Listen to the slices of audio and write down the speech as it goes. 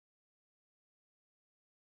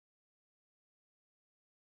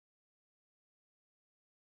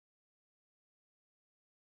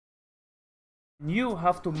You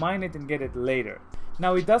have to mine it and get it later.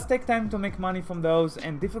 Now it does take time to make money from those,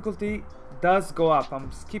 and difficulty does go up. I'm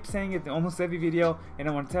keep saying it in almost every video, and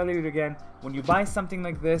I want to tell you it again. When you buy something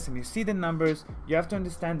like this and you see the numbers, you have to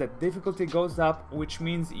understand that difficulty goes up, which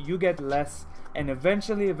means you get less, and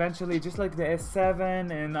eventually just like the S7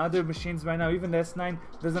 and other machines right now, even the S9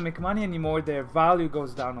 doesn't make money anymore, their value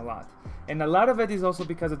goes down a lot. And a lot of it is also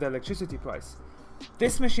because of the electricity price.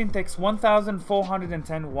 This machine takes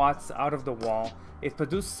 1410 watts out of the wall. It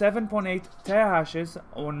produced 7.8 terahashes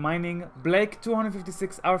on mining Blake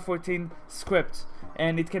 256R14 script,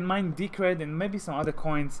 and it can mine Decred and maybe some other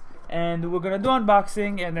coins. And we're gonna do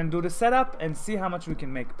unboxing and then do the setup and see how much we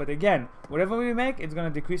can make. But again, whatever we make, it's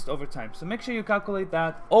gonna decrease over time. So make sure you calculate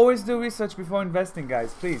that. Always do research before investing,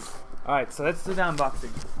 guys, please. Alright, so let's do the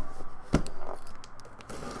unboxing.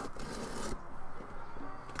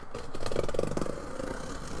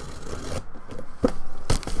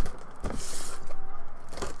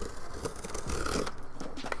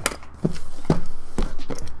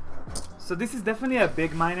 So this is definitely a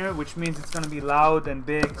big miner, which means it's going to be loud and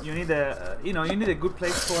big. You need a, you need a good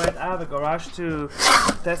place for it. I have a garage to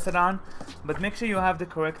test it on, but make sure you have the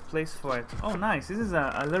correct place for it. Oh, nice! This is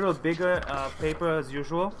a little bigger paper as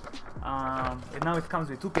usual. And now it comes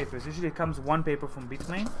with two papers. Usually it comes one paper from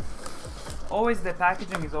Bitmain. Always the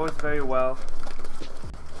packaging is always very well.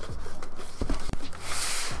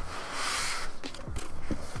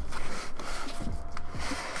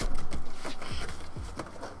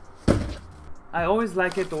 I always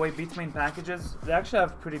like it the way Bitmain packages. They actually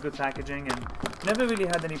have pretty good packaging and never really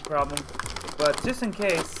had any problem. But just in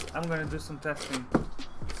case, I'm gonna do some testing.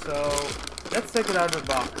 So let's take it out of the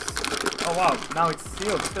box. Oh wow, now it's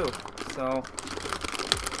sealed too. So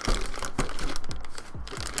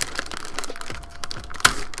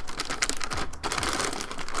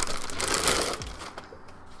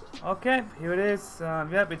okay, here it is.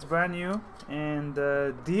 Yep, it's brand new, and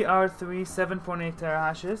DR3 7.8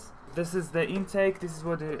 terahashes. This is the intake. This is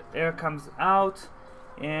where the air comes out,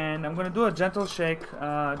 and I'm gonna do a gentle shake,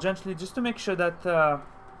 gently, just to make sure that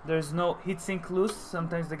there's no heatsink loose.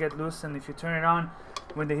 Sometimes they get loose, and if you turn it on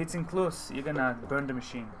when the heatsink loose, you're gonna burn the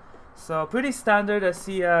machine. So pretty standard. I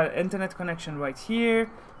see an internet connection right here.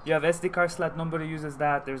 You have SD card slot. Nobody uses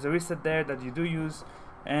that. There's a reset there that you do use,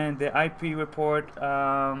 and the IP report,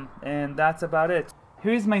 and that's about it.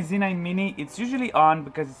 Here is my Z9 Mini. It's usually on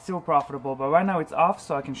because it's still profitable, but right now it's off,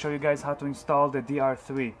 so I can show you guys how to install the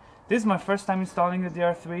DR3. This is my first time installing the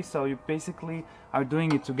DR3, so you basically are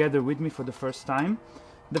doing it together with me for the first time.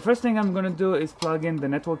 The first thing I'm gonna do is plug in the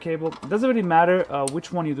network cable. It doesn't really matter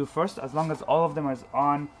which one you do first, as long as all of them are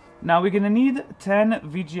on. Now we're gonna need 10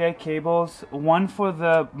 VGA cables, one for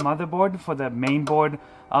the motherboard, for the main board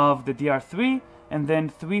of the DR3, and then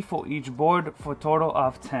 3 for each board, for a total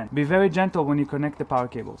of 10. Be very gentle when you connect the power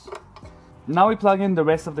cables. Now we plug in the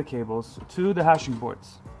rest of the cables to the hashing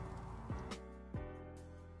boards.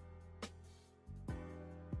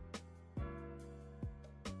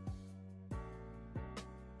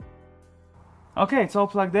 Okay, it's all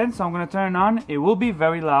plugged in, so I'm gonna turn it on. It will be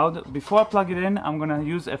very loud. Before I plug it in, I'm gonna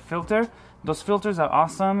use a filter. Those filters are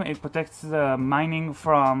awesome. It protects the mining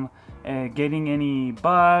from getting any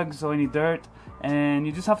bugs or any dirt. And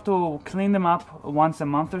you just have to clean them up once a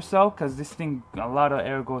month or so, because this thing, a lot of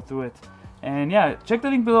air go through it. And yeah, check the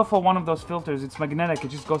link below for one of those filters. It's magnetic, it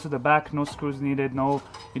just goes to the back, no screws needed,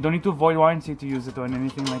 you don't need to void warranty to use it or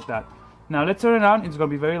anything like that. Now let's turn it on. It's gonna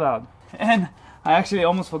be very loud. And I actually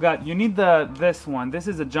almost forgot, you need this one. This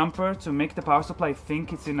is a jumper to make the power supply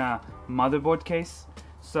think it's in a motherboard case.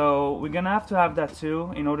 So we're gonna have to have that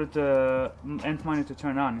too in order to Antminer to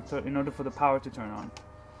turn on, so in order for the power to turn on.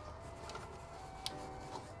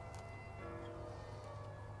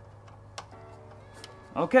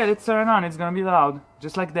 Okay, let's turn it on. It's gonna be loud,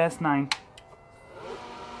 just like the S9.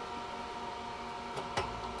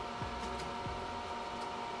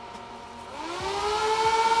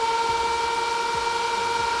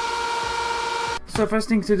 So first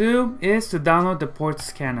thing to do is to download the port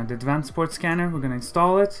scanner, the advanced port scanner. We're gonna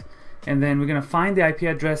install it, and then we're gonna find the IP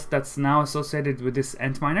address that's now associated with this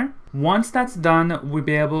Antminer. Once that's done, we'll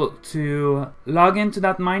be able to log into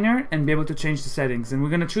that miner and be able to change the settings. And we're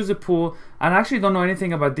gonna choose a pool. I actually don't know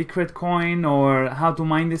anything about Decred coin or how to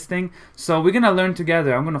mine this thing, so we're gonna learn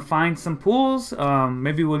together. I'm gonna find some pools.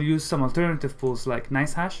 Maybe we'll use some alternative pools like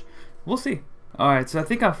NiceHash. We'll see. All right, so I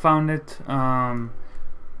think I found it.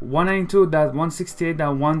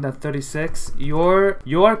 192.168.1.36. Your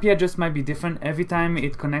IP address might be different every time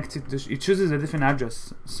it connects. It chooses a different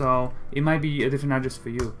address, so it might be a different address for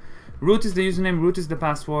you. Root is the username, root is the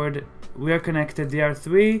password. We are connected.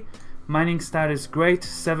 DR3. Mining status great,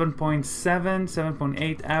 7.7,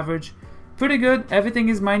 7.8 average. Pretty good. Everything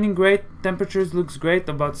is mining great. Temperatures looks great,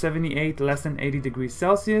 about 78, less than 80 degrees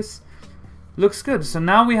Celsius. Looks good. So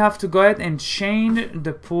now we have to go ahead and change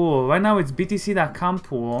the pool. Right now it's btc.com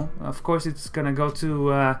pool. Of course it's gonna go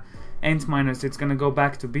to Antminer, so it's gonna go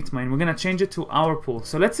back to Bitmain. We're gonna change it to our pool.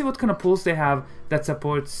 So let's see what kind of pools they have that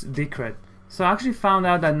supports Decred. So I actually found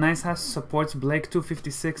out that NiceHash supports Blake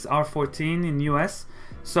 256 R14 in US.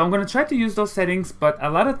 So I'm gonna try to use those settings, but a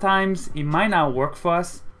lot of times it might not work for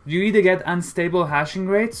us. You either get unstable hashing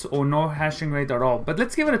rates or no hashing rate at all. But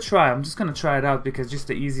let's give it a try. I'm just gonna try it out because it's just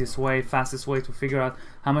the easiest way, fastest way to figure out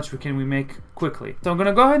how much we make quickly. So I'm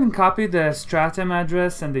gonna go ahead and copy the Stratum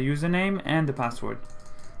address and the username and the password.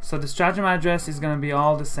 So the Stratum address is gonna be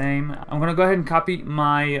all the same. I'm gonna go ahead and copy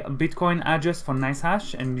my Bitcoin address for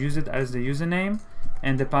NiceHash and use it as the username.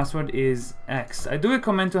 And the password is X. I do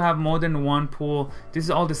recommend to have more than one pool. This is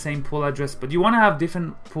all the same pool address, but you wanna have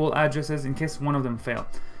different pool addresses in case one of them fail.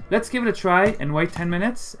 Let's give it a try and wait 10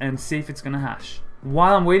 minutes and see if it's gonna hash.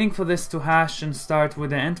 While I'm waiting for this to hash and start with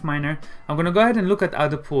the Antminer, I'm gonna go ahead and look at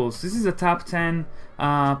other pools. This is the top 10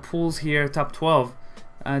 pools here, top 12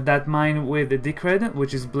 that mine with the Decred,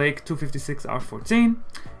 which is Blake 256 R14.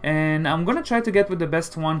 And I'm gonna try to get with the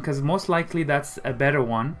best one because most likely that's a better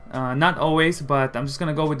one. Not always, but I'm just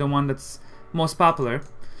gonna go with the one that's most popular.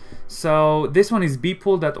 So this one is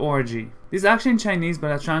bpool.org. This is actually in Chinese,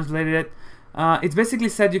 but I translated it. It's basically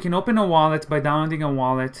said you can open a wallet by downloading a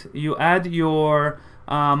wallet. You add your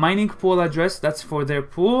mining pool address, that's for their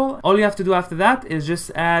pool. All you have to do after that is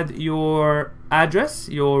just add your address,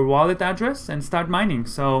 your wallet address, and start mining.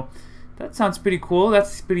 So that sounds pretty cool.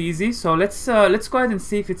 That's pretty easy. So let's go ahead and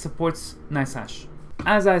see if it supports NiceHash.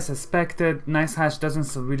 As I suspected, NiceHash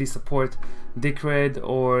doesn't really support Decred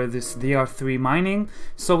or this DR3 mining.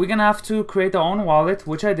 So we're gonna have to create our own wallet,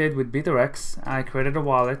 which I did with BitRX. I created a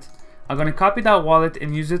wallet. I'm gonna copy that wallet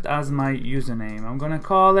and use it as my username. I'm gonna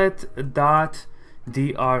call it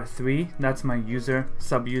 .dr3. That's my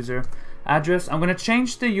sub-user address. I'm gonna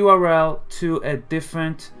change the URL to a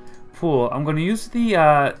different pool. I'm gonna use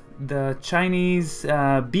the Chinese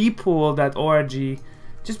bpool.org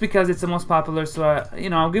just because it's the most popular. So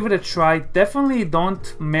I'll give it a try. Definitely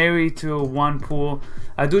don't marry to one pool.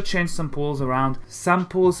 I do change some pools around. Some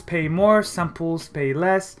pools pay more, some pools pay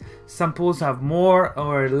less, some pools have more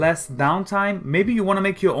or less downtime. Maybe you want to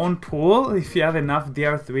make your own pool. If you have enough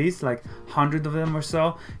DR3s, like 100 of them or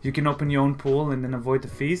so, you can open your own pool and then avoid the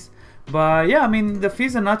fees. But yeah, I mean, the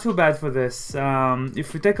fees are not too bad for this.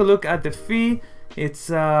 If we take a look at the fee, it's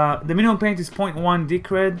the minimum payment is 0.1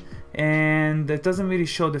 Decred, and it doesn't really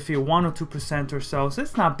show the fee, 1 or 2% or so, so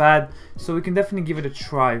it's not bad. So we can definitely give it a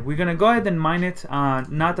try. We're gonna go ahead and mine it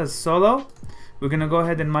not as solo. We're gonna go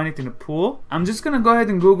ahead and mine it in a pool. I'm just gonna go ahead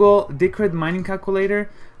and Google Decred mining calculator.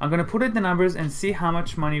 I'm gonna put in the numbers and see how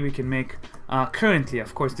much money we can make currently.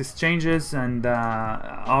 Of course, this changes, and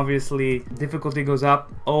obviously difficulty goes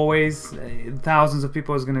up always. Thousands of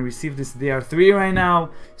people is gonna receive this DR3 right now.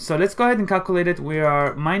 So let's go ahead and calculate it. We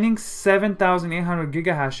are mining 7,800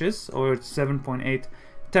 gigahashes, or 7.8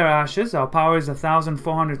 terahashes. Our power is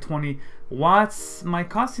 1,420 watts. My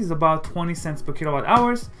cost is about 20 cents per kilowatt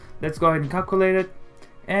hours. Let's go ahead and calculate it.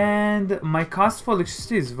 And my cost for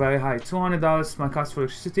electricity is very high, $200 my cost for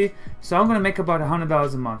electricity. So I'm gonna make about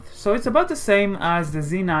 $100 a month. So it's about the same as the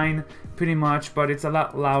Z9 pretty much, but it's a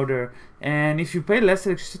lot louder. And if you pay less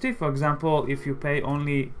electricity, for example, if you pay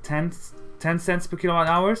only 10 cents per kilowatt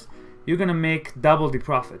hours, you're gonna make double the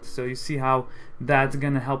profit. So you see how that's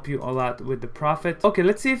gonna help you a lot with the profit. Okay,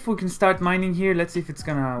 let's see if we can start mining here. Let's see if it's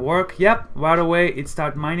gonna work. Yep, right away it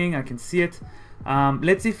started mining. I can see it.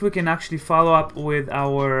 Let's see if we can actually follow up with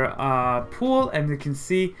our pool, and we can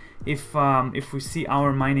see if we see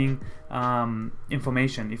our mining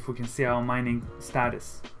information, if we can see our mining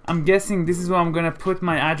status. I'm guessing this is where I'm gonna put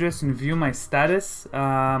my address and view my status.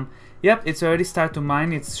 Yep, it's already started to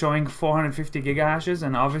mine. It's showing 450 gigahashes,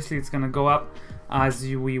 and obviously it's gonna go up as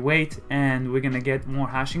we wait, and we're gonna get more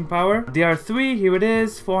hashing power. DR3, here it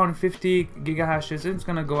is, 450 gigahashes, and it's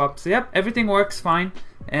gonna go up. So yep, everything works fine,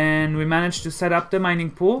 and we managed to set up the mining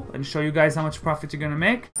pool and show you guys how much profit you're gonna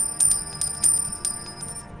make.